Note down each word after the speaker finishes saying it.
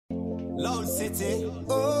Loud City.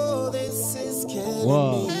 Oh, this is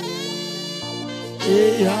killing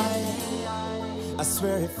me. Yeah. I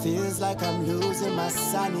swear it feels like I'm losing my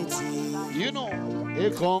sanity. You know,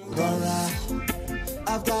 it comes.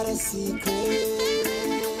 I've got a secret.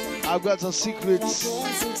 I've got a secret. I can't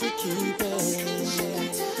seem to keep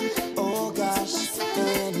it. Oh gosh.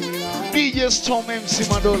 DJ Storm MC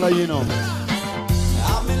Madola, you know.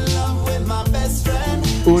 I'm in love with my best friend.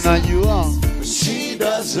 Una you are. She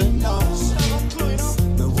doesn't know.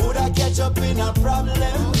 The would I catch up in a problem?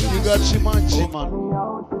 You got Chiman.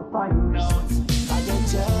 I get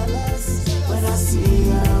jealous when I see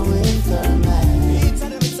her with her man.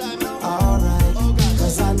 Alright,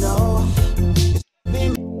 cause I know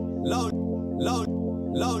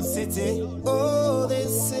Loud City. Oh,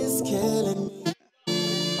 this is killing me.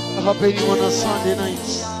 Happening on a Sunday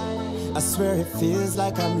night. I swear it feels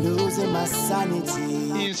like I'm losing my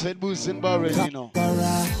sanity. Inside Boots and Barrel, you know.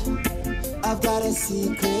 I've got a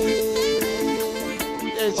secret.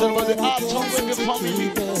 Yeah, it's all about the art of Reggae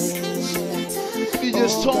family. DJ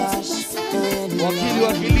Storm,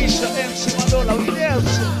 Wakilisha, MC Madola, we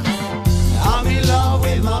dance. I'm in love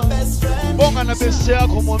with my best friend. Bonga na beste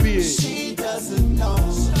yako mwambie. She doesn't know.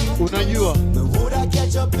 Unajua. But would I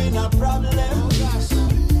catch up in a problem?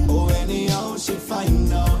 Oh, anyhow she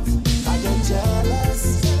find out. I get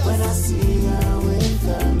jealous when I see her with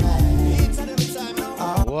her man.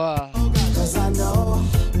 Wow. Cause I know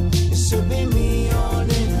it should be me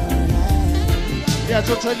holding her hand. Yeah,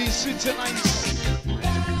 totally sweet and nice.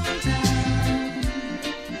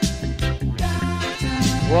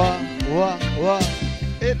 Wow.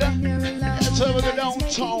 Hey, that's over the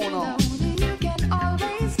downtown now.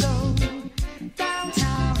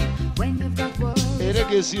 Hey,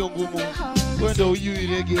 reggae si ongumu. Kwenda uyui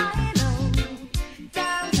reggae.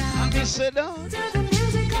 Ami seda.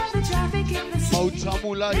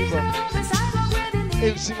 Mautamu live.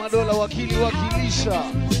 MC Madola wakilisha.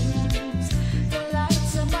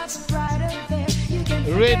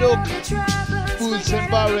 Red Oak, Bulls and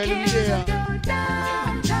Barrel, we there.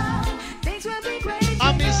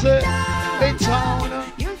 Ami say, in town.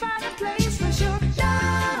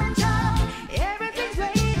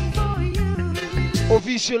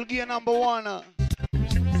 Official gear number 1.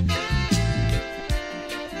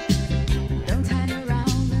 Don't turn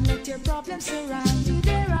around and let your problems surround you.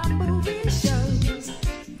 There are movie shows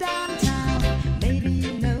downtown. Maybe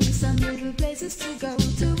you know some little places to go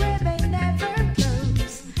to where they never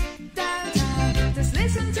close. Downtown, just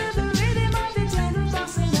listen to the rhythm of the gentle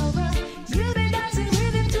bossing over. You'll be dancing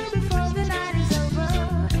with him too before the night is over.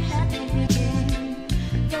 Happy again,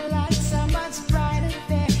 the lights are much brighter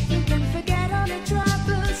there. You can forget all the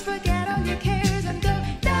troubles, forget all your cares, and go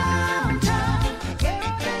downtown. Where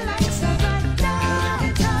all the lights are bright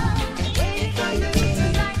downtown, waiting for you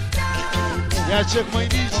tonight downtown. Yeah, check my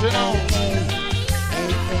DJ now.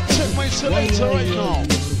 Check my selector right now.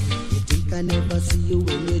 You think I never see you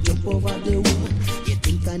when you jump over the wall. You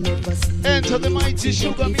think I never see you. Enter the mighty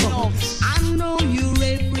Sugar Minox. I know your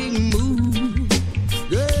every move.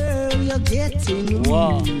 Girl, you're getting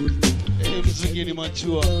Wow. rude. Mzingini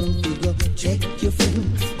Manchua. Check your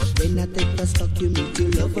friend, but when I take a stock, you meet your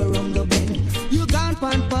lover on the bend. You can't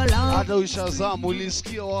pan pala. Hata ushazamu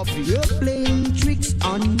ulisikia wapi? You're playing tricks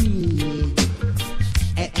on me.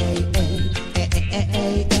 Hey, hey, hey, hey, hey,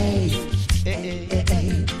 hey, hey, hey,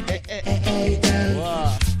 hey, hey, hey.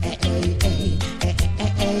 Wow. Hey, hey, hey, hey,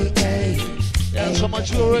 hey, hey. Yeah, so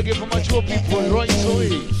mature reggae for mature people right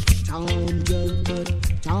away.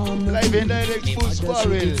 Live and direct Boots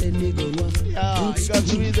Barrel. Yeah, you got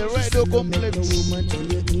to be the Radio Complex.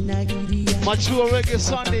 Mature Reggae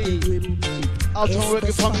Sunday. Out on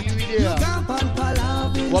Reggae Family Media.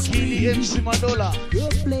 Wakili MC Madola. You're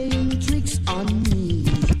playing tricks on me.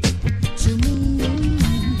 To me.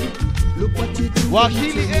 Look what you do.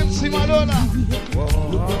 Wakili MC Madola.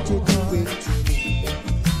 Look what you doing to me.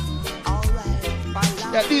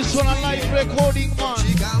 Yeah, this one a live recording, man.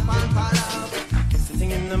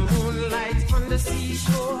 Sitting in the moonlight on the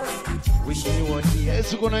seashore, wishing you were here.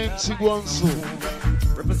 It's gonna MC Guanso.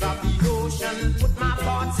 Rivers of the ocean, put my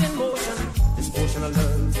thoughts in motion. This ocean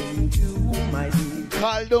alert into my deep.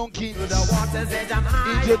 Carl Donkins. To the water's edge, I'm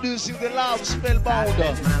high. Introducing the love I spellbounder.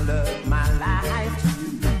 pledge my love, my life to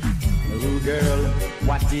you. Oh girl,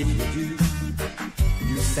 what did you do?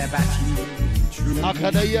 You said that you true.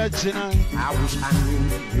 Akadaya Jena. I wish I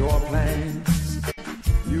knew your plans.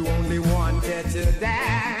 You only wanted to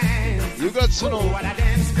dance. You got to know. What a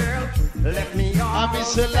dance, girl. Let me on. I'm in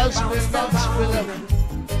the love spellbound.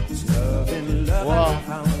 Love and love Wow. I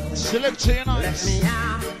found. Select to your Let nice. me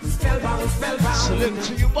on. Spellbound, spellbound. Select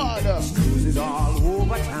to your border. Lose it all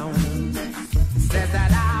over town.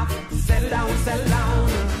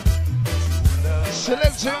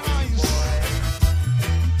 select your eyes.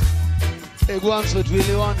 Hey, go on, so it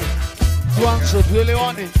really want it. Go on, so it really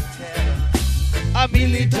want it. A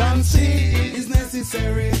militancy is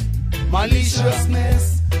necessary.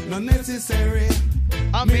 Maliciousness not necessary.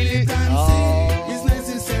 A militancy is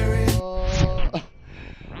necessary.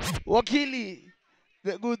 Wakili,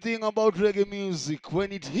 the good thing about reggae music,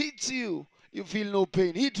 when it hits you, you feel no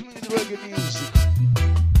pain. Hit me with reggae music.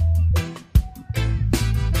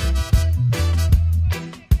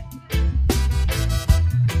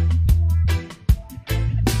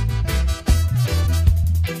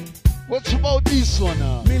 What's about this one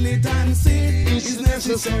now? Militancy is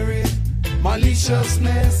necessary.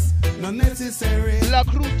 Maliciousness not necessary.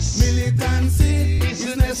 Black roots. Militancy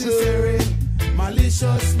is necessary.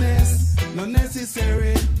 Maliciousness not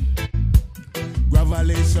necessary.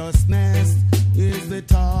 Gravalaciousness is the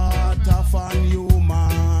thought of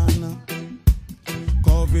unhuman.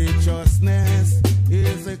 Covetousness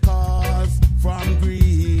is the cause from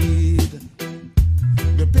greed.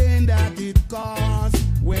 The pain that it causes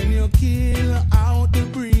when you kill out the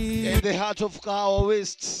breed. In the heart of Kawa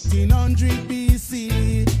West, 1800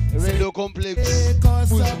 BC, radio complex,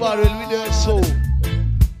 whose barrel with their soul.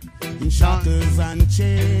 In shackles and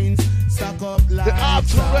chains, stuck up like the art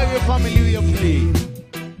of reggae family we play.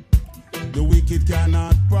 The wicked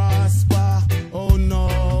cannot prosper, oh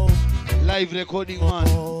no. Live recording, man.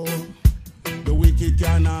 Oh, the wicked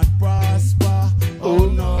cannot prosper, oh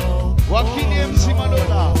no. Wakili MC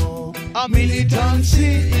Madola. A militancy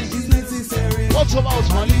is necessary. What about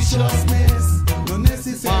maliciousness? No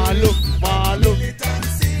necessary. Malo.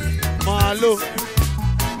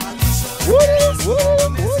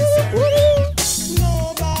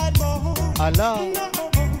 No bad boy. Allah.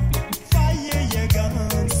 Fire your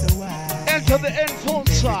guns so wide. Enter the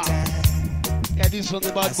enforcer. Yeah, this one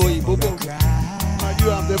the bad boy. Bobo. And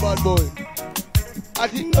you am the bad boy. I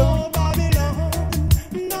think no.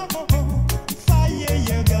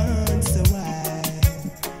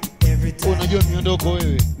 Unajua miondoko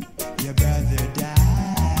wewe. Your brother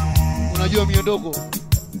died. Unajua miondoko.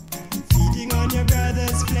 Feeding on your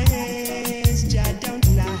brother's flesh, Jah don't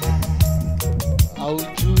lie.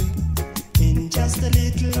 Aujui. In just a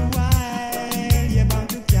little while, you're bound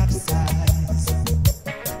to capsize.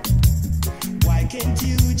 Why can't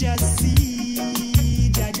you just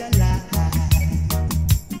see Jah lie?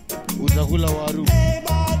 Utakula waru. Hey,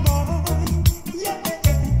 bad boy.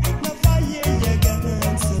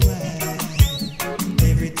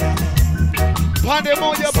 Pande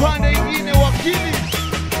moja pande ingine wakili.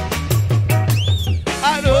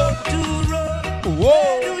 Hello.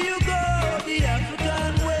 Whoa. Do you go the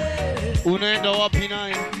African way? Unaenda wapi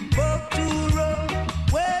naye?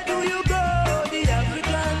 Where do you go the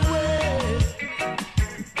African way?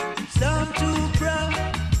 Some too proud,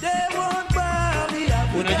 they won't bow the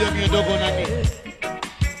African way. Unajua miondoko nani?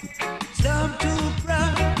 Some too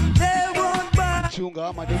proud, they won't bow. Chunga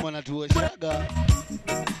ama demo anatuoshaga.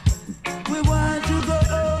 We want to go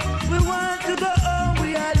home, we want to go home,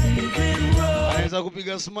 we are leaving road. Anaweza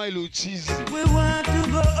kupiga smile uchizi. We want to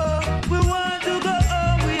go home, we want to go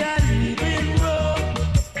home, we are leaving road.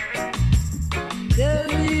 Tell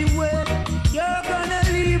me when you're gonna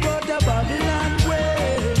leave out the Babylon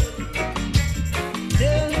way.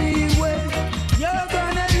 Tell me when you're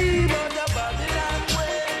gonna leave out the Babylon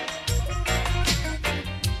way.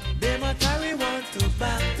 They must carry one to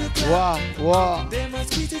back to back. Wow. They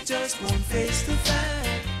must treat it just one face to face.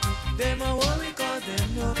 They might worry cause they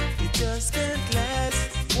know it just can't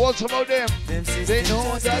last. What about them? They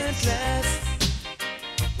know that.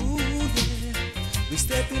 Ooh, yeah. We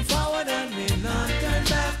stepping forward and we not turn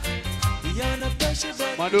back. We under pressure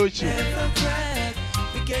but Madocho. Never crack.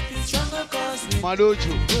 We getting stronger cause we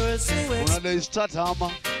Madocho. Worlds to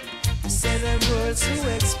explode. Say them worlds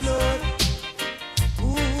to explode.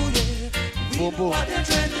 Ooh, yeah. We know what they're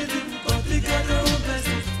trying to do.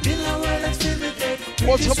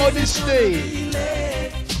 What about this day?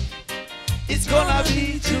 It's gonna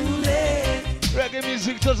be too late. Reggae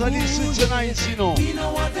music totally switch tonight, you know. We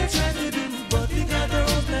know what they're trying to do, but we got their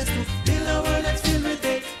own plans to build a world that's filled with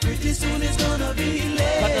it. Pretty soon it's gonna be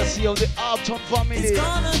late. Courtesy of the Uptown family. It's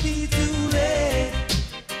gonna be too late.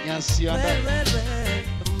 Yes, you understand.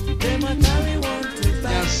 They might carry one to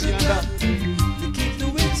back. Yes, you understand. To keep the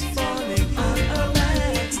wings falling on our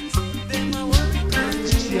backs. They might worry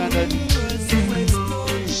cause see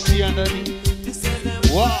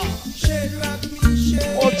underneath. Wow.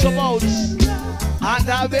 What's about? And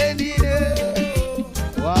I've been in it.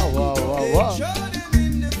 Wow.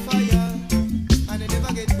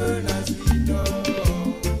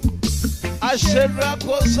 I said rock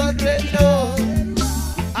was a red door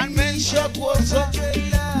and men check what's up.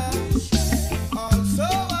 Also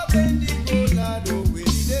a bendigo lado with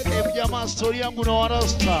Jamaa story yangu na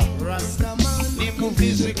warasta Rastaman. ni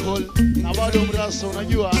physical na bado mrasta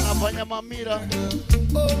unajua anafanya mamira.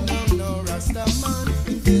 Oh no, Rastaman,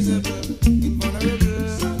 invisible,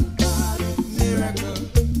 invulnerable, miracle.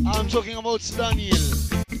 I'm talking about Daniel.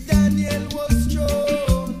 Daniel was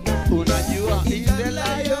strong. Unajua in the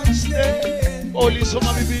lion's den.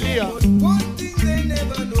 Ulisoma Biblia. One thing they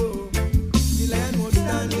never know, the lion was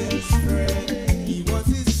Daniel's friend. He was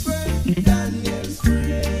his friend, Daniel's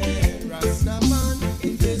friend. Rastaman,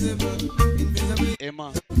 invisible.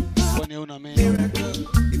 Emma, kwani una meno? Miracle,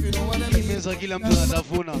 if you know what I mean. Meza kila mtu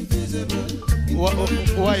anatafuna. Why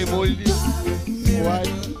moldy? Why?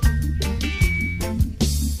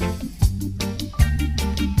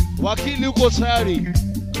 Wakili uko tayari?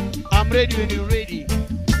 I'm ready when you're ready.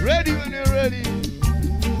 Ready when you're ready.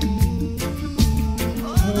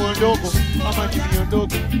 Muondogo ama ni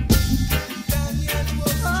miondogo.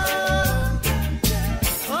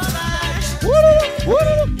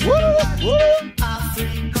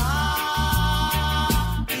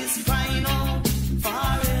 Africa is crying out for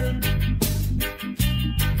help.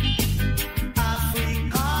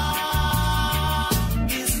 Africa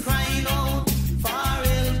is crying out for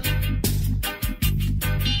help.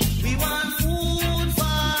 We want food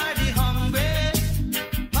for the hungry,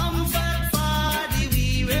 comfort for the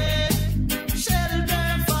weary, shelter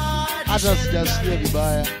for the Hata sijasikia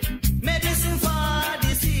vibaya. medicine for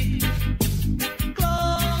the sick,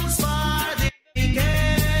 clothes for the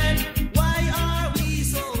naked. Why are we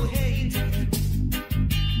so hated?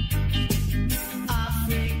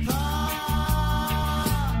 Africa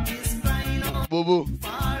is crying out Bobo,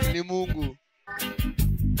 for ni it. Mungu.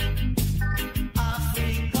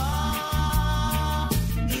 Africa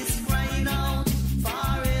is crying out for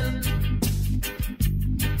help.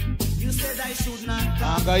 You said I should not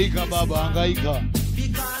come Hangaika baba, hangaika.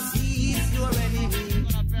 because he is your enemy.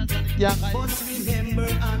 Yanga. But remember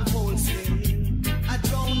and hold still. A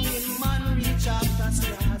drowning man reach after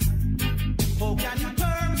straws. How can you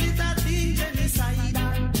term it as being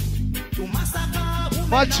genocidal? To massacre women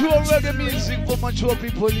Mature and reggae children, music for mature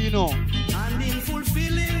people, you know. and in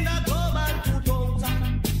fulfilling the global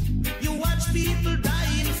 2000, you watch people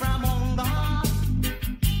dying from hunger.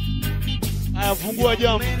 Aya, fungua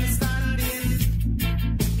jamu. Men standing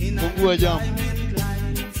in Fungua jamu. unemployment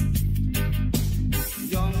lines.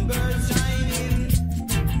 Young girls shining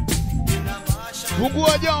in a fashion.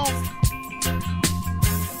 Fungua jamu.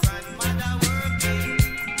 Grandmother working,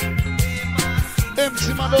 paper MC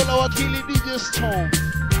Madola wakili DJ Storm.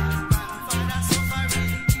 grandfather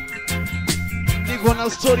suffering. Niko na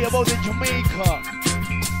story about the Jamaica.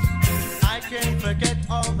 I can't forget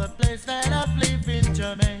all the places that I've lived in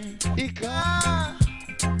Jamaica. Ika.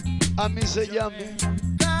 Amise Jame.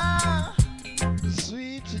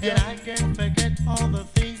 Sweet And I Jame. can't forget all the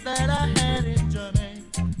things that I had in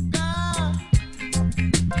Jamaica.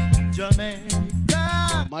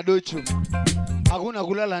 Jamaica. Madocho. Hakuna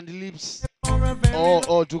kulala and lips. For a very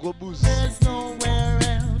Oh, tuko booze. there's nowhere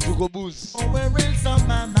else. Tuko booze. Nowhere else on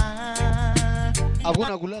my mind.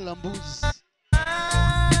 Hakuna kulala mbuzi.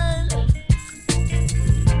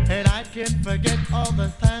 And I can't forget all the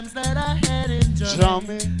times that I had in Jame.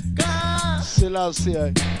 Jamaica. Selassie.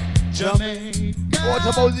 Jame. Jamaica. What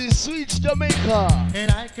about this sweet Jamaica?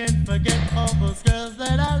 And I can't forget all those girls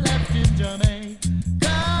that I left in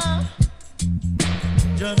Jamaica.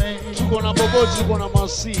 Jamaica. Tuko na Bobo, tuko na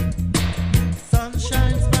Masi.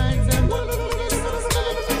 Sunshine, spikes, and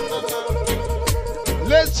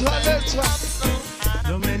Later.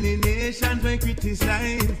 So many nations were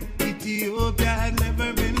criticized. Ethiopia had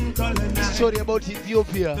never been colonized. Story about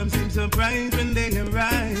Ethiopia. Some seem surprised when they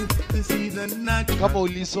arrived to see the natural Kama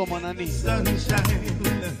ulisoma nani?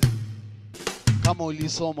 sunshine. Kama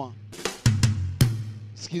ulisoma.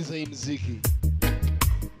 Sikiza hii mziki.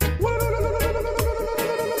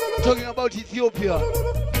 Talking about Ethiopia.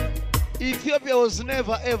 Ethiopia was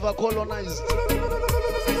never ever colonized.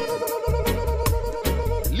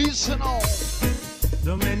 Listen on.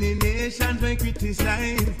 So many nations were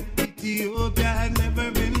criticized. Ethiopia had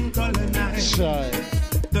never been colonized. Shy.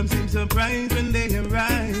 Some seem surprised when they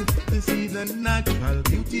arrived to see the natural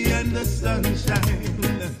beauty and the sunshine.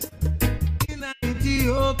 In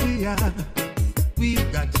Ethiopia,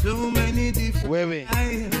 we've got so many different Wewe,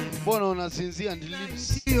 tribes. mbona unasinzia and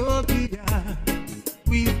lips? Ethiopia,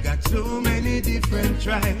 we've got so many different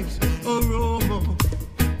tribes. Oromo,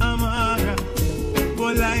 Amara,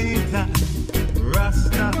 Bolaita,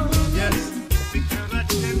 Rasta, yes.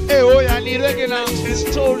 Eh, oya ni reggae na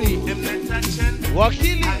story.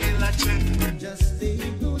 Wakili.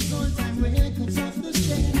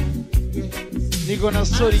 Niko na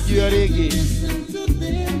story juu ya reggae.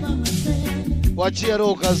 Wachia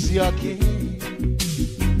roho kazi yake.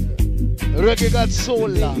 Reggae got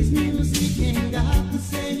soul.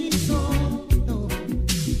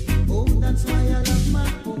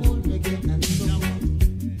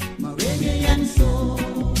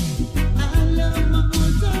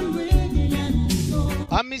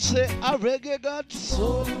 I say a reggae got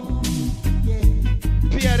soul.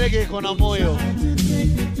 Pia reggae kona moyo.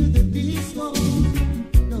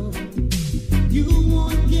 You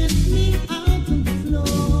won't get me out on the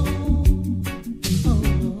floor.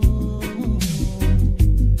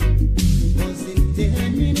 Was in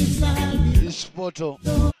 10 minutes I'll be Spoto.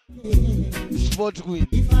 Sport queen.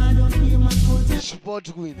 if I don't hear my call.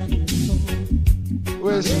 Sport queen.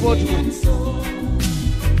 Where's sport queen?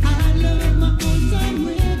 I love my old time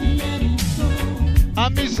reggae and soul. I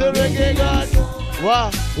miss the reggae god.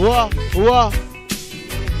 Wah, wah, wah.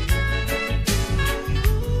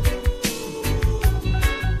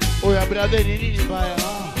 Oya brother ni nini mbaya?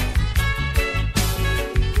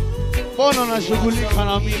 Mbona unashughulika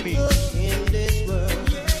na mimi? In this world,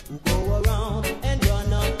 who go around and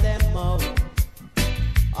run up them mouth,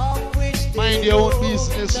 of which Mind your own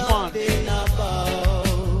business, man. nothing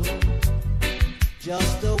about.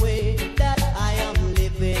 Just the way that I am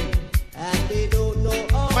living, and they don't know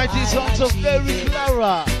how Mighty sons of Derry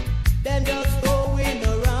Clara. Them just going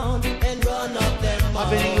around and run up them mouth.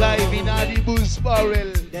 Happening live in Adibus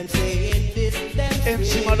Barrel. Them saying this, them MC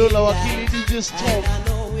saying Madola that. Wakili DJ Stop. And I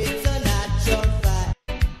know it's a natural fact.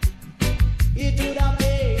 It would have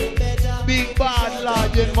been better. Big bad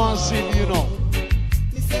large and massive, you know.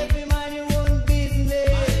 Me say be mind your own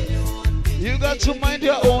business. You got to mind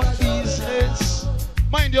your own business.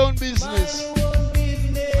 Mind your own business. Mind your own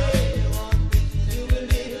business. You will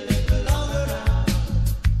live a little longer.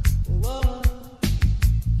 Whoa.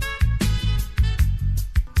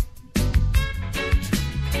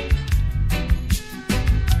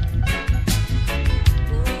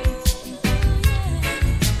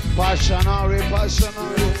 Passionary,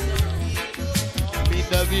 passionary. Be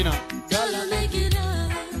Davina. Gonna make it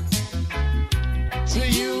up To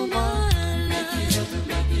you, man.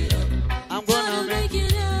 I'm gonna make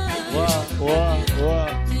it up Wow, wow,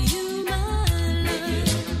 wow. to you, my love.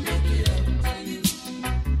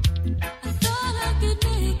 I thought I could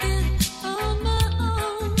make it on my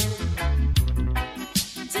own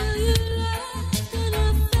till you left and I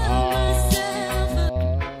found myself.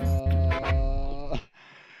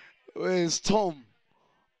 Where's Tom?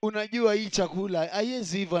 Unajua hii chakula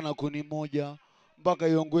haiwezi iva na kuni moja mpaka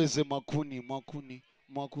iongeze makuni.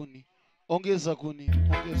 Ongeza kuni,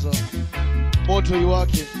 ongeza moto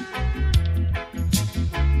iwake.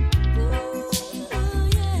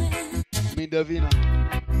 Mindavina.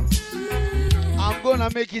 I'm gonna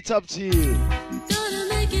make it up to you. Gonna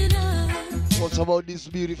make it up What about this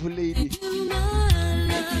beautiful lady? to my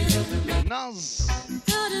love. Naz.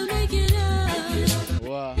 Gotta make it up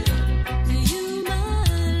Wow. to you, my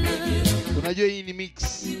love. Unajua hii ni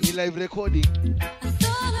mix, ni live recording. I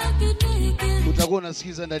thought I could make it Utakuwa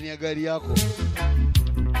unasikiza ndani ya gari yako. till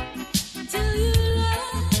you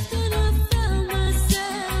left and I found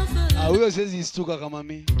myself Huyo siwezi istuka kama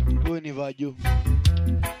mimi. Huyo ni vajo.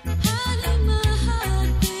 hiding my heart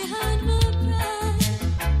behind my pride.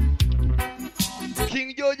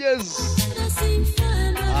 King Georges. I seem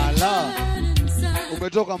fine, but Ala. hurt inside.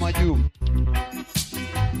 Umetoka majuu.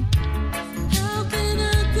 How can I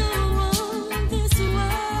go on this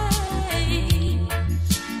way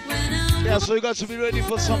when I'm Yeah, so you got to be ready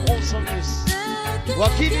for some awesomeness. back at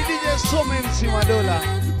Wakili DJ Storm MC Madola.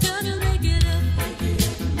 Gotta make it up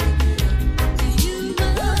to you,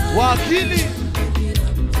 my Wakili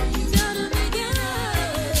gotta make it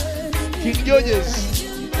up. King Georges.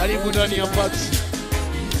 Karibu ndani ya party.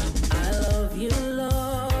 I love you,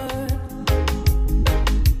 Lord,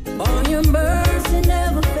 for your mercy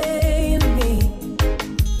never failed me.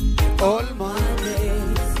 All my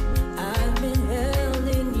Days I've been held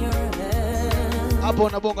in your hand. hapo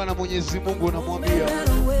unabonga na Mwenyezi Mungu unamwambia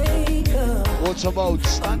I'll wake up what about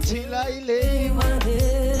until I lay my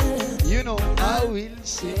head, you know I will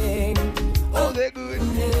sing all the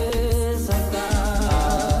goodness. of God.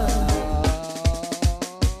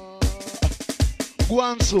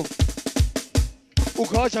 Gwanzo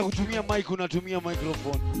ukawacha kutumia mic unatumia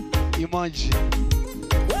microphone. Imagine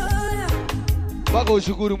mpaka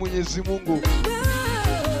ushukuru Mwenyezi Mungu.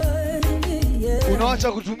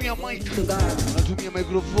 Unawacha kutumia mic unatumia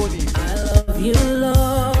microphone. I love you,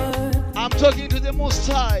 Lord, I'm talking to the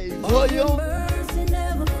Most High for you. mercy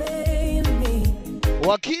never failed me.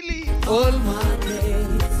 Wakili all My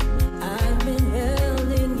days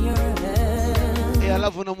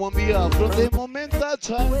alafu namwambia from the moment that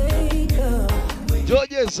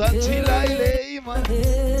Georges until ile ima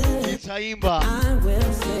nitaimba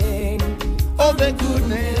all the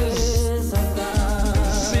goodness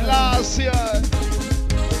Selassie.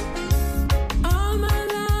 All my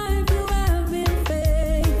life you have been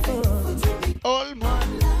faithful. All my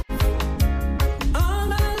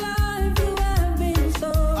life you have been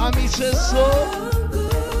so so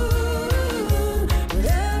good. With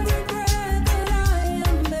every breath that I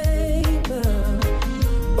am able,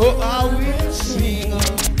 oh I will sing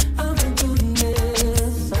of the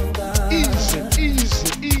goodness of God.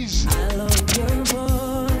 easy. I love your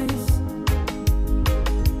voice.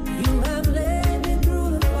 You have led me through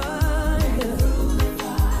the fire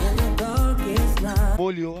in the darkest night.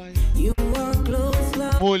 Molio wai You are close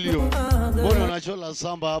like Molio no other. mbona unachola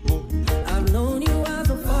samba hapo I've known you as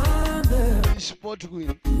a father, sport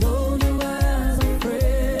queen known you as a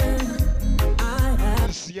friend. I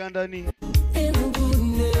have siandani in the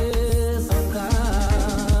goodness of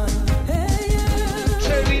God. Hey, yeah.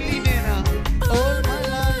 Cherry Linena all my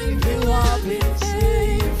life you have been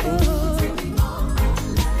faithful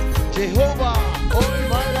Jehovah all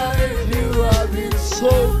my life you have been so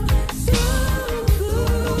So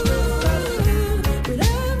good. With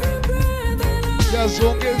every breath that I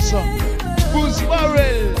yazongeza Goose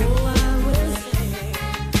barrel know, I will sing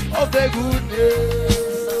of the goodness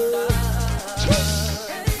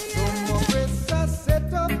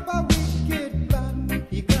Set up a wicked plan.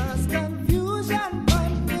 He caused confusion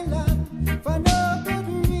on the land. For no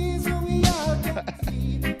good reason we are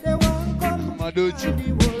defeat. They won't come Madoji.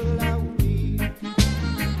 the world away.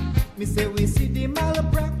 Me say we see the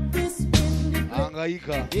malpractice in the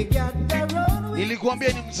Hangaika they gather round with nilikuambia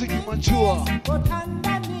ni mziki machua but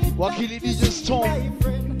underneath Wakili that DJ Storm. my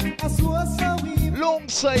friend, I swore so we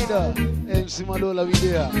alongside MC Madola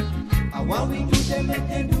Videa. I want we do them and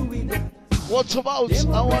they do with that. What about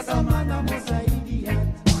Them our oppressor man, I'm a idiot.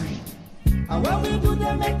 And when we do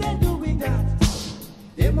them, make them do with that.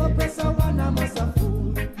 Them oppressor man, I'm a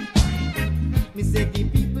fool. Me say the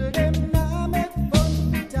people them now make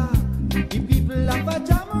fun talk. The people of a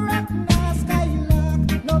jam rock now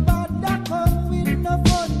skylark. No bad that come with no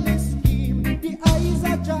funny scheme. The eyes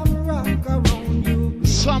are jam rock around you.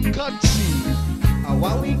 Some country, And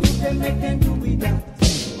when we do them, make them do with that.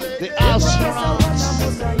 the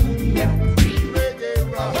astronauts.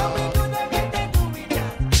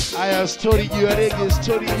 I have studied you a reggae,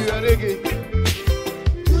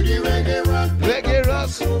 Reggae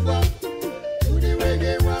rock.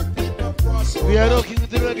 We are rocking with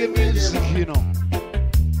the reggae music, you know.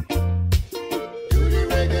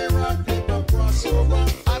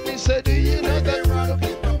 And they said, do you know that?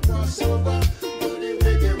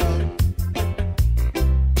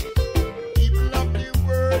 People of the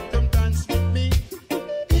world, come dance with me.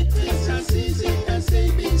 It is as easy as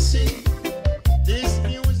ABC. This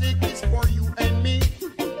music is for you and me.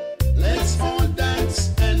 Let's all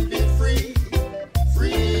dance and be free.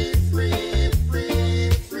 Free, free,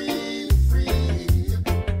 free, free, free.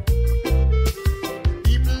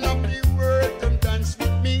 People of the world, come dance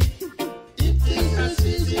with me. It is as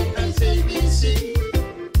easy as ABC.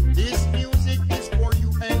 This music is for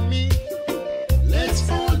you and me. Let's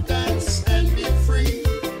all dance and be free.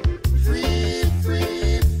 Free,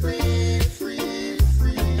 free, free, free,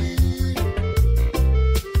 free.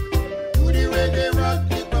 Do the reggae rock,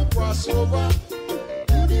 clip and crossover.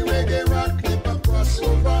 Do the reggae rock, clip and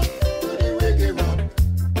crossover. Do the reggae rock.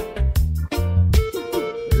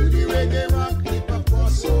 Do the reggae rock, clip and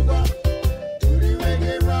crossover. Do the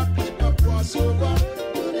reggae rock, clip and crossover.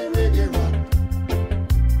 Do the reggae rock.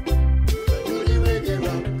 Do the reggae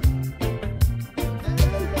rock.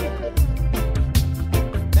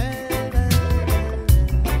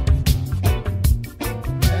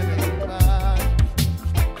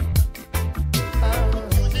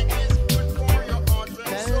 Music is good for your heart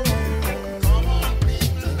and soul. Come on,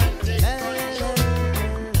 people, and take control.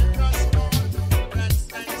 Let us all dance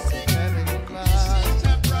and sing. This is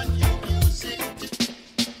a brand new music.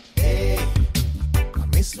 Hey, I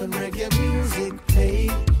miss when reggae music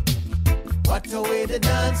played. What a way the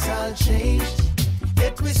dance all changed.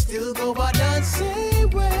 Yet we still go our dancing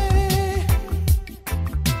way.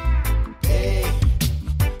 Hey,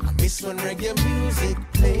 I miss when reggae music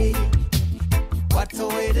played. What a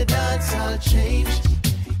way the dance all changed.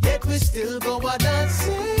 Yet we still go our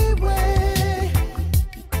dancing way.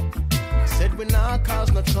 Said we not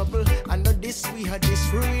cause no trouble. I know this, we had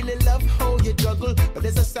this. We really love how you juggle. But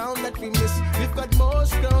there's a sound that we miss. We've got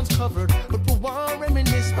most grounds covered. But we want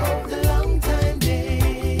reminisce about the long time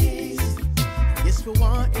days. Yes, we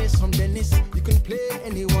want hear some Dennis. You can play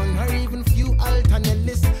anyone or even few alternate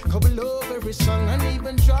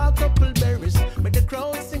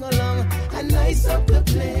spice up the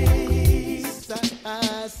place.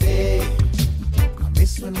 I say, I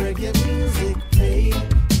miss when reggae music played.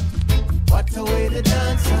 What a way the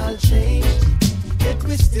dance all changed. Yet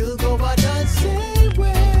we still go by the same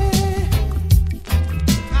way.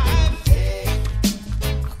 I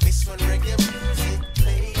miss when reggae music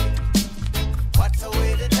played. What a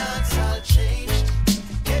way the dance all changed.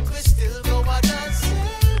 Yet we still go by the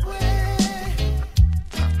same way.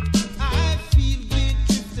 I feel we're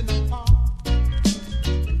drifting apart,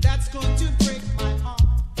 and that's going to break my heart.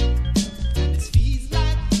 And it feels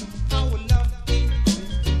like our love ain't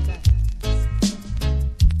going to last.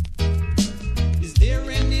 Is there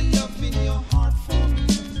any love in your heart for me?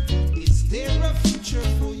 Is there a future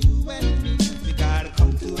for you and me? We gotta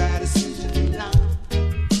come to a decision now.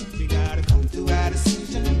 We gotta come to a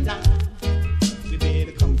decision now. We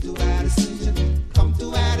better come to a decision. Come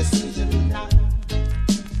to a decision now.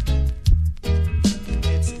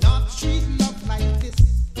 Let's not treat love like this.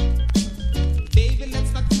 Baby,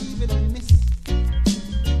 let's not give it a miss.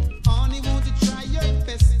 Honey, won't you try your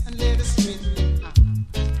best and let us straighten it out?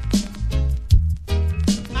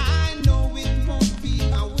 I know it won't be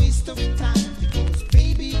a waste of time, because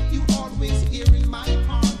baby, you always here in my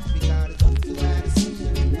heart. We gotta come to a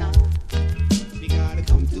decision now. We gotta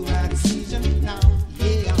come to a decision now.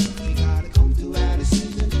 Yeah, we gotta come to a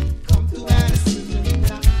decision. Come to a decision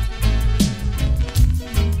now.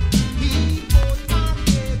 We both are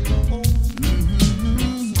getting old.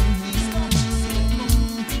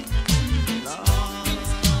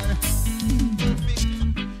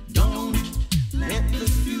 Don't let the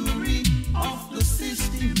fury of the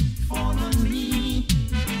system fall on me.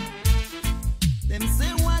 Them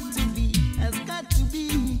say what to be has got to be.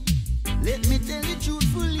 Let me tell you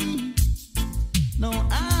truthfully. No,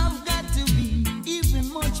 I've got to be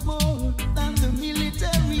even much more than the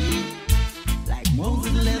military. Like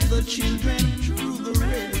Moses led the children through the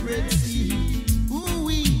Red Sea.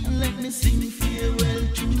 Ooh-wee, and let me sing farewell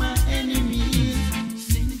to my enemies.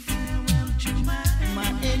 Sing farewell to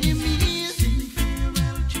my enemies. Sing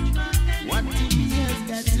farewell to my enemies. What to be has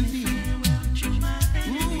got to be.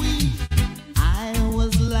 Ooh-wee. I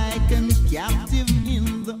was like a captive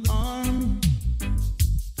in the army,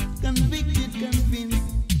 convicted, convinced,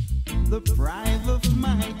 deprived of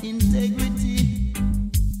my integrity.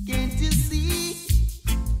 Can't you see?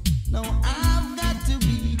 No, I've got to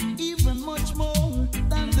be even much more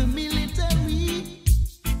than the military.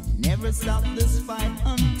 Never stop this fight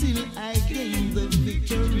until I gain the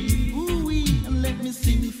victory. Ooh-wee, and let me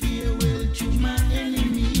sing farewell to my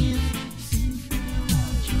enemies. Sing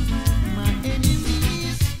farewell to my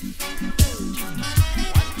enemies.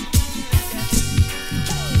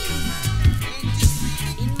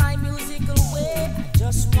 In my musical way, I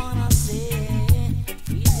just wanna say,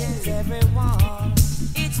 greetings everyone.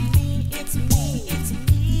 It's me, it's me, it's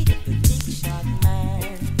me, the big shot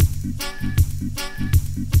man.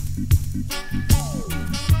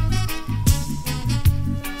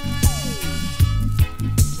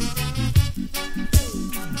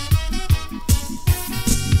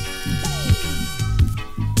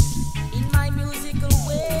 In my musical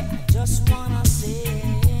way, I just wanna say,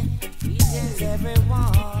 greetings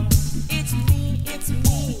everyone. It's me, it's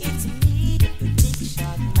me, it's me, the big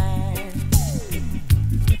shot man.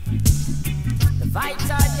 The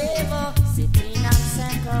vital devil sitting on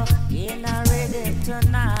center in a ready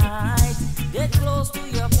tonight. Get close to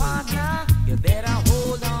your partner, you better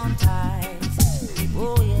hold on tight.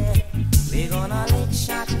 Oh yeah, we're gonna lick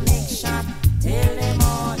shot till the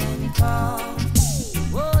morning come.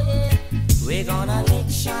 Oh yeah, we're gonna lick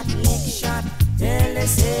shot till the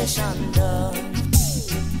session done.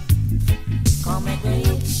 Come make me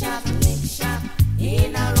lick shot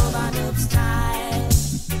in a rubber dub style.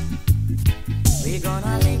 We're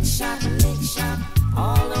gonna lick shot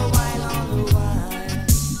all the while.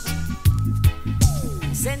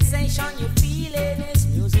 Sensation you feeling is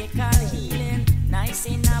musical healing,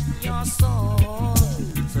 nicing up your soul.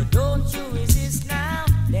 So don't you resist now,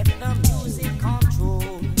 let the music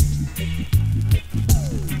control.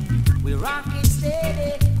 We rock it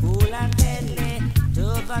steady, cool and deadly, to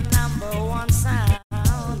the number one sound.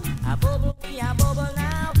 A bubble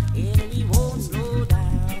now, and we won't slow down.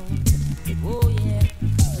 Oh yeah,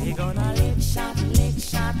 we're gonna lick shot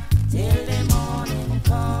till the morning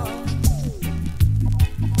come.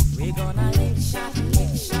 We're gonna lick shot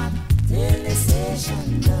till the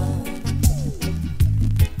session done.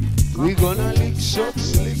 We gonna lick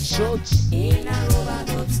shots. In a rubber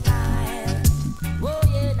dub style. Oh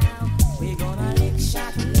yeah now, we're gonna lick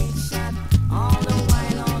shot all the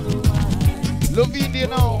while. Love India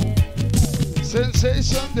now.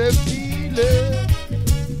 Sensation, they feel it.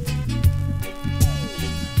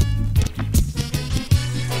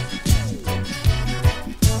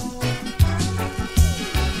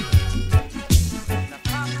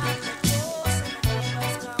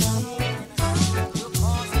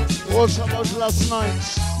 What's about last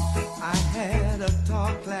night? I had a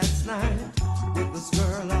talk last night with this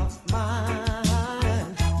girl of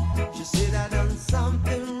mine. She said I done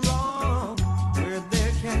something wrong where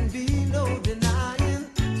there can be no denying.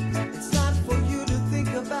 It's not for you to think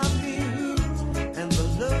about me and the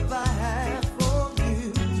love I have for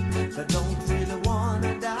you, but don't really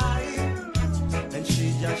wanna die. And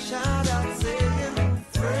she just shout out saying,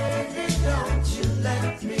 Freddie, don't you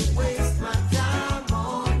let me waste my time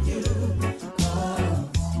on you.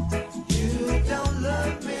 You don't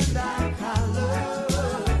love me like I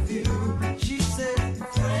love you. She said,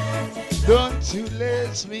 Freddie, Don't you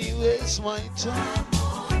let me waste my time.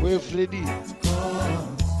 Where Freddy?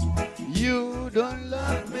 You don't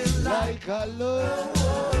love me like I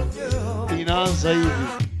love you. Inaanza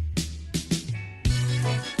hivi.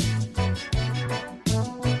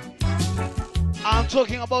 I'm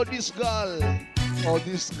talking about this girl or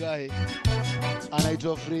this guy.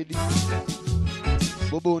 Anaitwa Freddy.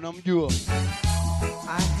 Bobo unamjua?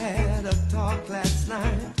 I had a talk last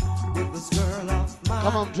night with this girl of mine.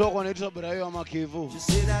 Kama mtu wako anaitwa Brayo ama Kevo. She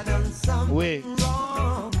said I done something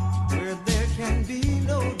wrong where there can be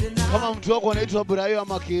no denying. Kama mtu wako anaitwa Brayo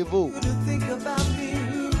ama Kevo. To think about me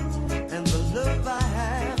and the love I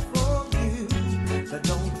have for you, but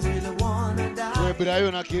don't really wanna die. Wewe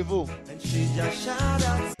Brayo na Kevo. And she just shout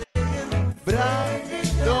out saying,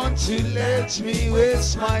 Brayo, don't you let me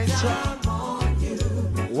waste my time.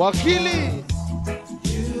 Wakili,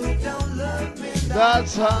 you don't love me like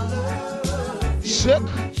that's I her. love you. Check.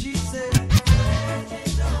 She said,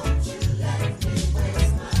 don't you let me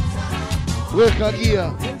waste my time. Weka gear.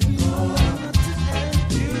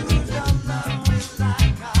 You don't love me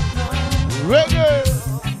like I love Reggae.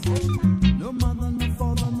 No mother, no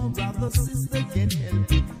father, no brother, sister can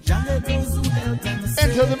help you. Jolly those who help them.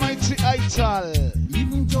 Enter the mighty Ital.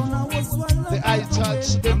 Even Jonah was swallowed. The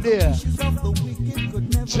Itals them there. Of the wicked could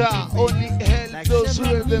never Jah only help those who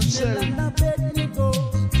help themselves.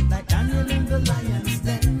 Like Daniel in the lion's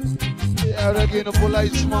den. Yeah, reggae in a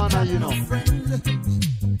polite manner, you know.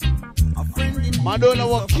 A friend in Madola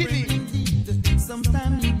Wakili.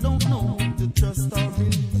 sometimes you don't know who to trust or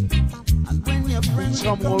believe. And when your friends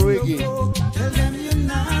Some come more to reggae. go, tell them you're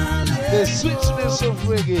not The sweetness of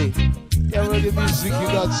reggae. Yeah, reggae music you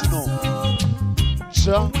got to know.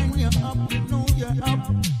 Jah. When you're up, you know you're up.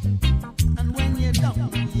 And when you're down,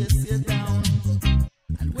 yes, you're down.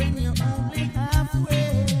 And when you're only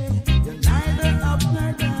halfway, you're neither up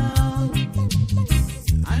nor down.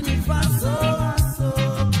 And if I saw,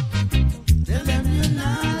 tell them you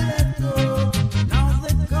not let go. Now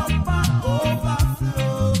the cup are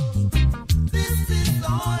overflow. This is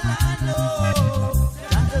all I know.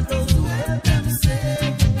 Tell those who help them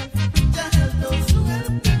save. Tell those who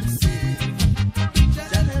help them save.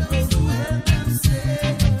 Tell those who help them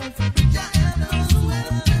save. Tell those who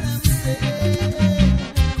help them save.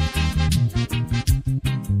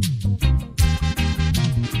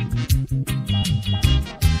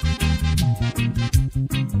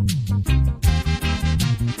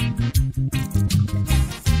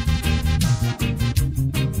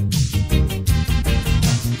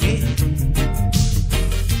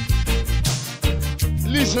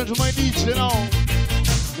 Listen to my DJ now.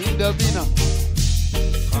 In the Vina.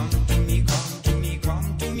 Come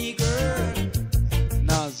to me, girl.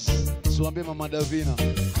 Naz. Swambi Mama Davina.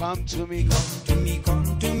 Come to me.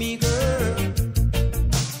 Come to me, girl.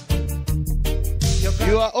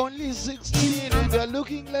 You are only 16 and you're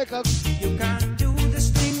looking like a You can't do this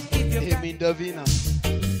thing if you him in Davina.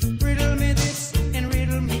 riddle me this and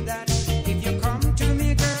riddle me that. If you come to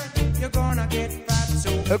me, girl, you're gonna get fat.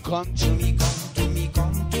 So Come to me.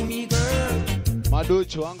 come to me, girl.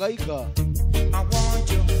 Madocho hangaika. I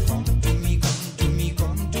want you. Come to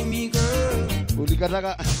me, girl.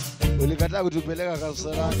 Ulikataka kutupeleka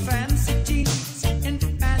Kasarani. Fancy jeans and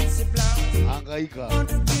fancy blouse. Hangaika. Want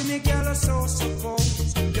to give me, girl, so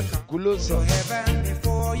suppose you come to Kulosa. heaven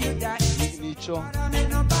before you die. Nicho. But I make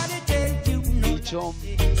nobody tell you no. Nicho.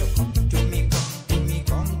 So come to me, girl. We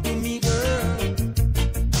come. To me, girl.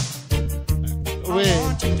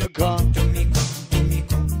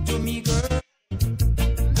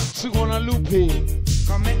 Sugona Lupe.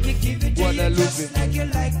 Come let me give it to you Guadalupe. just like you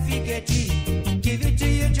like figgy. Give it to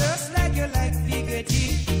you just like you like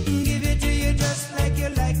figgy. Give it to you just like you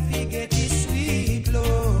like figgy. Sweet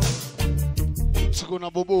love, Sugona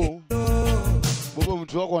Bobo. love, Bobo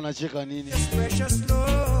mtu wako anacheka nini? precious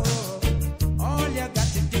love. All you got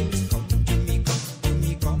to do is come to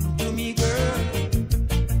me, girl.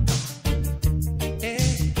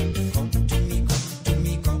 Hey, come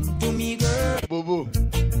to me, girl. Bobo.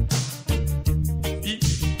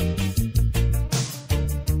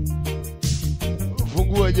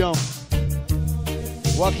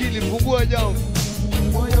 Wakili fungua jambo.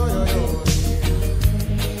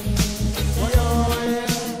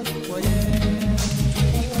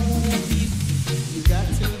 You got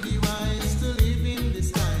to be wise to live in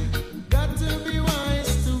this time. Got to be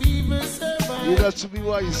wise to even survive. You got to be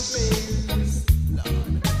wise.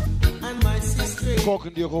 And my sister, Coca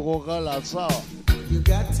ndio Coca-Cola sawa. you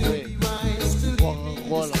got to be wise to live in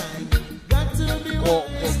this time. Got to be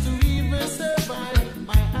wise to even survive.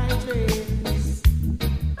 My high dreams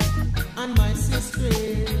and my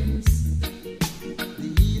sisters. The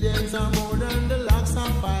Edens are more than the locks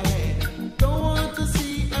on fire. Don't want to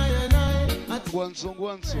see I and I at Guanzo.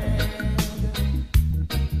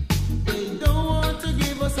 They don't want to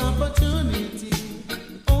give us opportunity.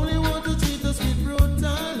 Only want to treat us with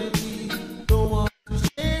brutality. Don't want to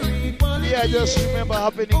share equality. Yeah, just remember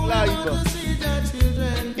happening Only live want to see their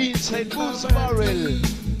children inside Boots Barrel.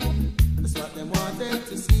 That's what they wanted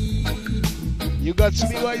to see. You got to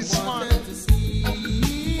be wise, man. Wanted to see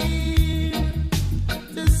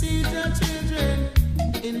their children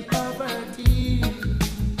in poverty.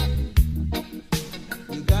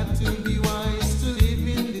 You got to be wise to live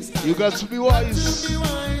in this time. You got to be To wise. be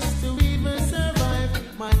wise to even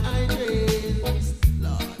survive my ideas,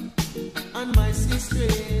 Lord, and my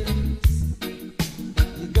sisters.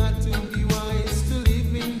 You got to be wise to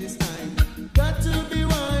live in this time. Got to be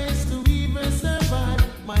wise to even survive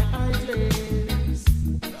my ideas,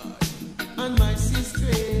 Lord, and my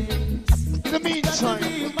sisters. In the Got to meantime, be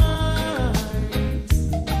wise.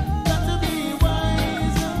 Got to be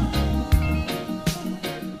wise.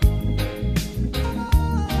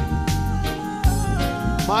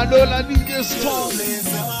 Madola DJ Storm.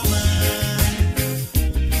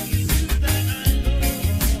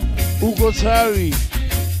 Ugo Tari.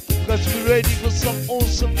 You got to be ready for some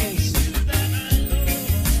awesomeness.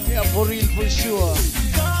 Yeah, for real, for sure.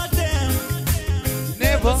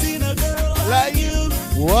 Never like you.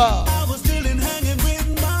 Wow. I was chilling, hanging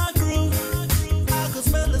with my crew. I could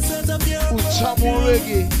smell the scent of your Uchamo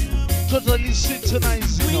Reggae. Totally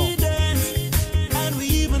synchronized, you know. We danced, and we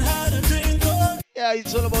even had a drink. Yeah,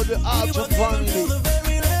 it's all about the Arton The family.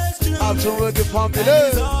 very last tune. Arton Reggae It's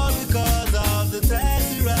family. all because of the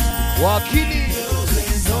taxi ride. Wakili. Your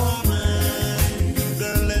place or mine.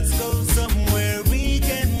 Girl, let's go somewhere we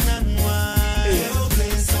can unwind. Your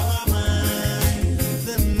place or mine.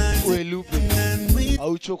 The night We Lupe. and we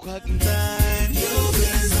Auchokagi. time. Your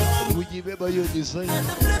place or mine. Ujibeba yo design. At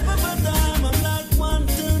the flip of a dime, I'm like 1,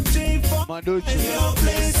 2, 3, 4. Madochi. Your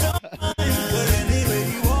place or mine. But anyway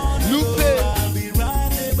you want to Lupe. go, I'll be right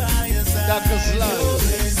there by your side. Dr. Sly. Your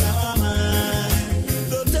place or mine.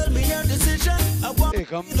 Don't tell me your decision. I want Hey,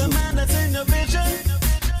 come to be the true. man that's in your vision.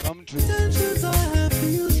 Come true. Tensions are happy,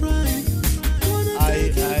 feels right. Wanna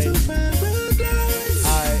take you I- to paradise. I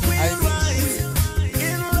We'll miss- rise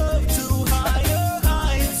in love to higher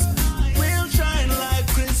heights. We'll shine like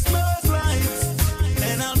Christmas lights.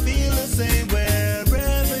 And I'll feel the same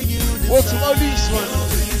wherever you decide. What's about this one?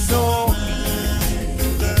 No.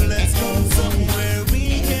 Girl, let's go somewhere we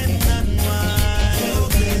can unwind. Your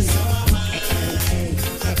place or mine.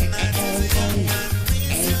 The night is young and we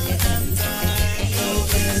still got time. Your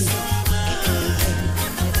place or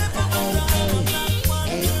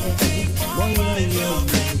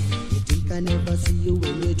You think I never see you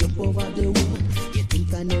when you jump over the wall. You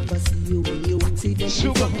think I never see you when you accidentally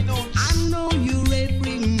Sugar fall. me nuts. I know your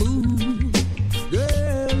every move,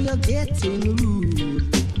 girl. You're getting rude.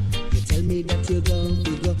 You tell me that you're gone,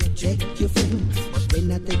 you go check your phone. But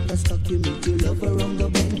when I take a stock, you meet your lover on the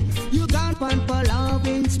bed. You gone for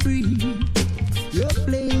loving spree. You're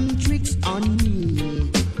playing tricks on me.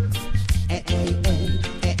 Hey, hey, hey,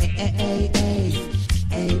 hey, hey, hey, hey.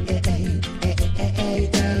 Hey, hey, hey, hey, hey, hey,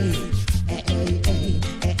 hey. Hey, hey, hey, hey,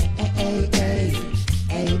 hey, hey. Hey,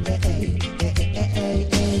 hey, hey, hey, hey,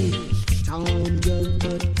 hey. Town girl,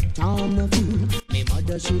 but town a fool. My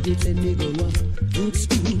mother, she did send me go up good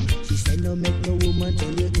school. She said no make no woman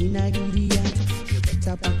turn you in a idiot. You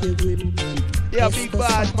better pack your grip and Yeah, big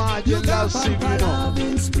bad man, you love sing, you know.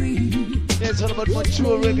 loving spree. Yeah, it's all about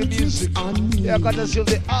mature reggae music. Yeah, I got to see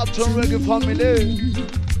the Arton Reggae family.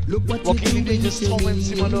 Look what you're Wakili doing DJ Storm and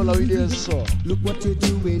to me. Madola with their song. Look what you're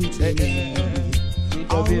doing to Hey, me. hey, hey.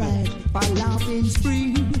 Alright, for loving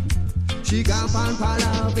spree. She gone for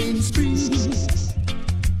loving spree.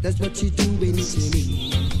 That's what she doing to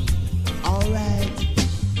me. Alright.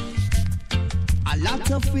 A lot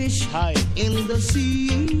of fish Hi. in the sea.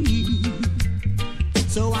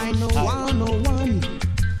 So I know Hi. one.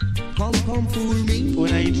 Come fool me.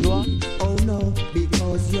 When I eat one, Oh no,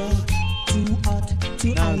 because you're too hot to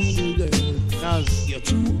Nas. handle, girl. Nas, You're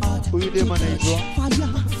too hot Who you to there, man, touch Adrian? fire.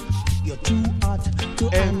 You're too hot to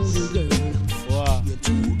handle, girl. Wow. You're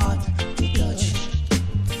too hot to touch.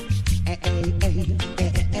 Hey, hey, hey,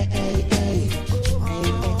 hey, hey, hey,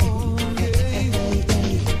 hey.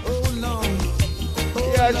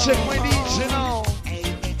 Yeah, check my DJ now.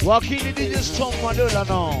 Walking in the storm, Madola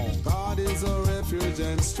now. God is a refuge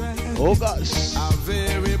and strength. Oh gosh. A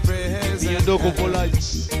very present. Me and Doko for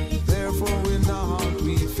lights. Therefore we not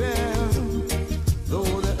we fear, though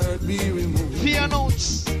the earth be removed. Fear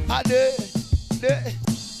notes. Ade. De.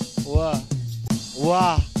 Wah.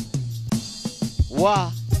 Wah.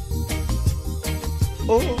 Wah.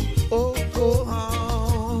 Oh, oh, oh.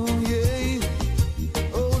 Oh, yeah.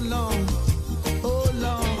 Oh, Lord. Oh,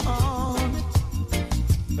 Lord.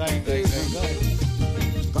 Guy.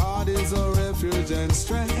 God is a refuge and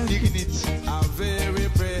strength. Digging it. A very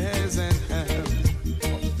present help.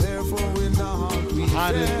 Therefore we not we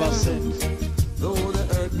fear, 100%. though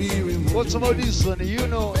the earth be removed. What's about this one? You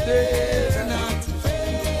know. Fear not,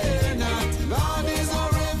 fear not. God is a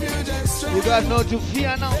refuge and strength. You got no to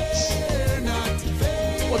fear now. Fear not,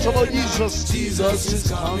 fear What about Jesus? Jesus is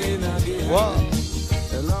coming again. Wow.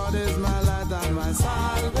 The Lord is my light and my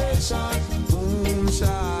salvation. Whom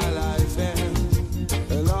shall I fear?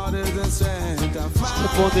 The Lord is the strength of my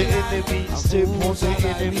Step on the enemy. Step on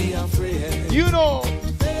the enemy. afraid. You know.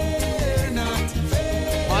 Fear not,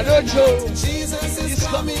 fear Madocho. Jesus is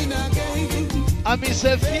coming again. I mean,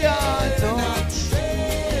 say fear not.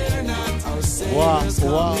 Fear not, our Wow, Savior's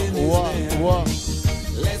wow, coming is wow, near. wow.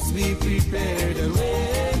 Let's be prepared and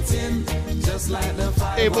waiting, just like the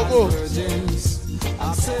Hey, five Bobo. virgins.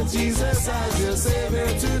 Accept Jesus as your Savior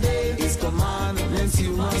today. His commandments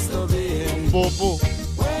you must obey. Bobo.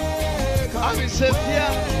 Wake I up, mean, say fear.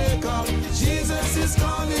 wake up. Jesus is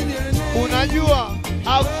calling your name. Unajua.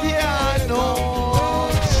 I fear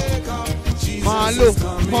not. Wake up, Jesus Malo, is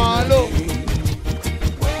coming malo. again.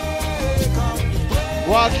 Wake up, wake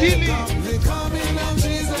Wakili. up. The coming of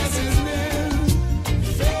Jesus is near.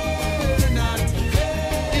 Fear not,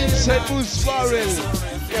 fear Inside Bush Barrel.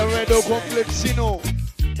 Eredo Complex, you know.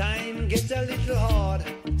 Time gets a little hard.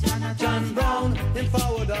 John Brown, him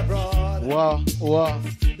forward abroad. Wow, wow.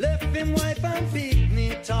 Left him wife and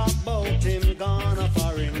picnic, talk about him gone a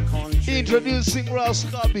foreign country. Introducing Ross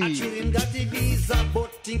True, Cobby. him got the visa, but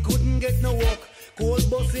he couldn't get no work. Cold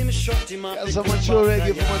bus him shut him up. That's a mature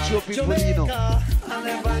reggae for mature people, you know. Jamaica, I'll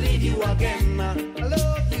never leave you again. I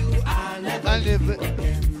love you, I'll never I'll leave never- you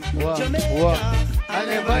again. Wow, Jamaica, wow. I'll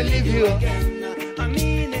never leave you. again. I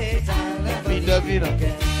mean it, I'll never leave Vida, you vida.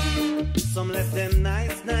 again. Some left them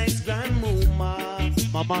nice grandmama.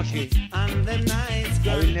 Mamaki. And them nice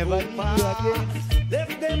I will never leave you grandpapa. again.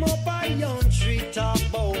 Left them up a young tree, talk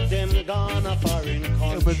about them gone a foreign I'm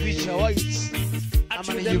a country. feature whites. I'm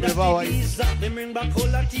Actually, gonna them give got a the white. visa, them bring back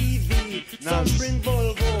color TV. Some Nice. bring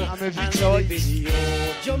Volvo. I'm a and feature white. video.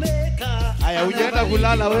 Jamaica. Aya, I'll hujaenda never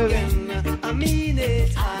kulala leave you wewe. again. I mean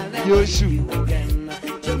it. I'll never Yoshu. leave you again.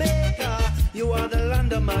 Jamaica, you are the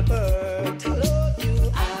land of my birth. I love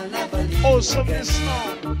you. I'll never leave you Awesomeness again.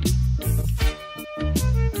 now.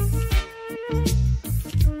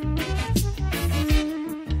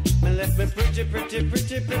 Me left me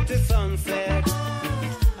pretty sunset.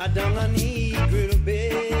 I down on Eagle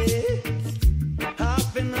Bay.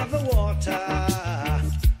 Half in the water,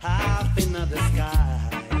 half in the sky.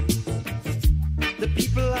 The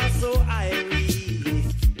people are so irie.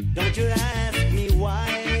 Don't you ask me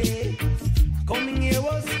why. Coming here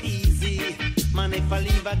was easy. Man, if I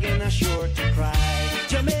leave again, I'm sure to cry.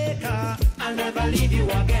 Jamaica, I'll never leave you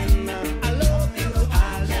again. I love you,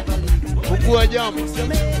 I'll never leave you again. Fungua jam.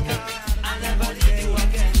 Jamaica, I'll never leave you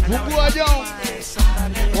again. Fungua jam.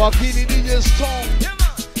 Wakili DJ Storm.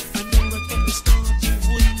 I knew right from the start you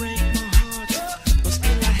would break my heart, but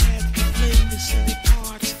still I had to play the silly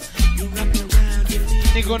part. You wrapped around your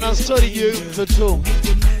lips, Niko na story you to two.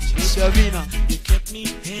 your magic Davina. you kept me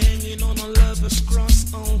hanging on a lover's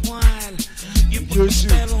cross a while. You put a Yoshu.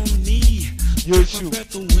 spell on me, Yoshu. my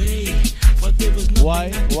breath away, but there was nothing Why?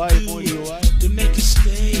 I could Why, do Molly? Why? to make you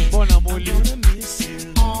stay. Bona I'm Molly. gonna miss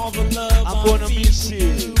you. All the love I'm gonna I feel miss for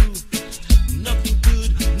you. Nothing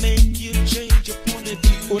could make you change your point of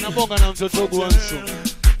view. Unabonga na mtoto gwanso.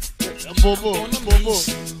 Bobo, Bobo.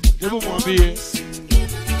 Hebu mwambie.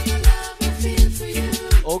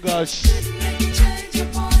 Oh gosh.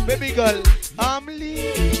 Baby girl, I'm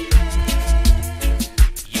leaving.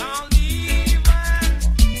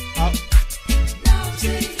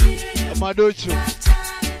 Madocho.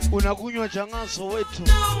 Unakunywa changaso wetu.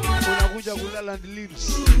 Unakuja kulala and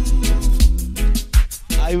lips.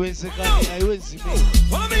 Haiwezekani, haiwezi mimi.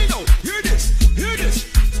 Hear this, hear this.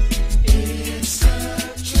 It's a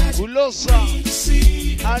tragedy. Ulosa,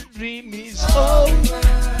 our dream is over.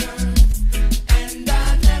 And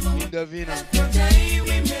I never Davina, the day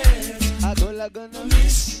we met. I gonna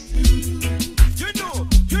miss. You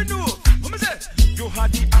know, what me say? You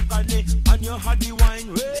had the agony and you had the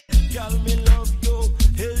wine. Girl, me love you,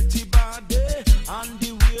 healthy body, and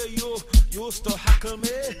the way you used to hackle me.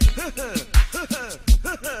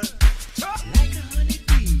 Like a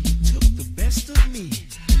honeybee, took the best of me,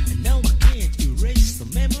 and now I can't erase the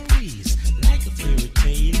memories. Like a fairy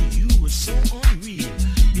tale, you were so unreal.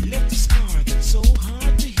 You left a scar that's so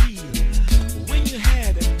hard to heal. When you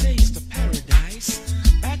had a taste of paradise,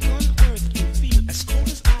 back on earth you feel as cold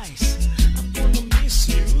as ice. I'm gonna miss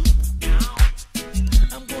you.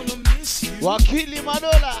 I'm gonna miss you. Wakili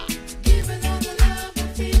Madola. Given all the love I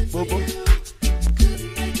feel for Bobo. you,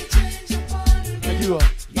 couldn't make a change upon it. Najua.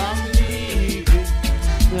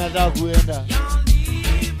 Nataka kuenda.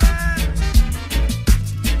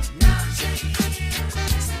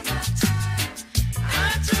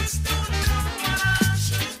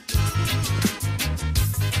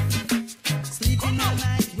 Sleeping all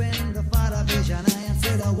night when the Father vision I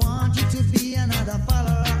said I want you to be another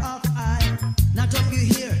follower of I. Not up you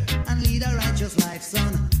here and lead a righteous life,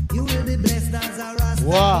 son. You will be blessed as a Rasta.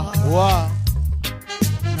 Wow, wow.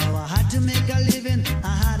 Now I had to make a living,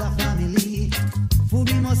 I had a family.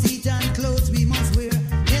 Food we must eat and clothes we must wear.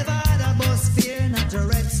 Never had a bus fare, not a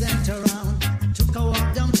red cent around. Took a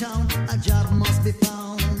walk downtown, a job must be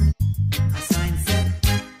found. A sign said,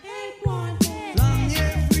 long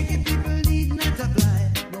hair freaky people need not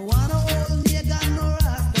apply. No one hold me, I got no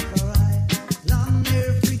Rastafari. Long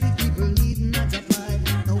hair freaky people need not apply.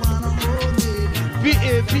 No one hold me,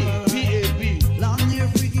 PAB. long hair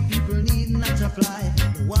freaky people need not apply.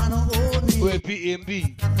 No one hold me. Where PMB.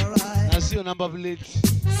 I see your number plate.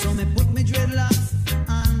 So me put me dreadlocks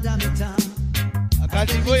under me tongue.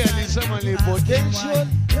 Akati boy and someone potential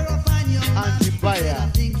You're a fine young man. and Timbaya. I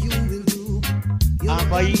think you will do. You're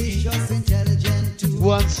Ambaiki. ambitious, intelligent too.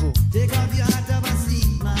 Wanso. Take off your hat of a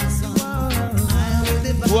seat, my son. I will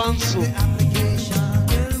be back Wanso. with the application.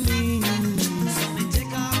 So me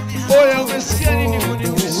take off my hat. Boy, umesikia nini kwenye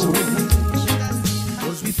visu?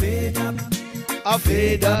 Cause we fed up, I'm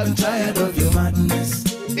fed up. I'm tired of your madness.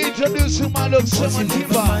 Introduce him, my love, Sema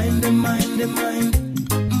Timba.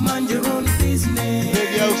 Mind your own business.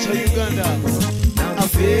 Baby, outside Uganda. I'm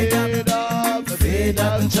fed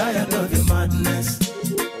up, I'm tired of your madness.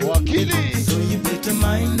 Wakili. So you better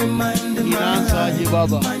mind Inaanzaje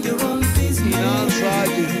baba? mind your own business.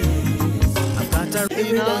 Inaanzaje? I've got a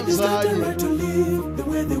Inaanzaje? to live the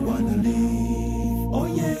way they wanna live. Oh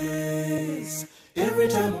yes. Every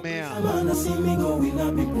time Mea. a man see me going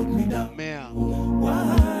up, he put me down. Mea.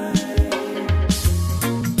 Why?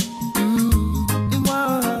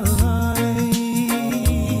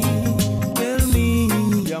 Tell me.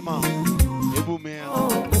 Jamaa. Hebu mea.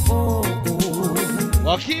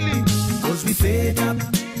 Wakili. Cause we fed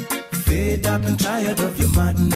up and tired of your madness.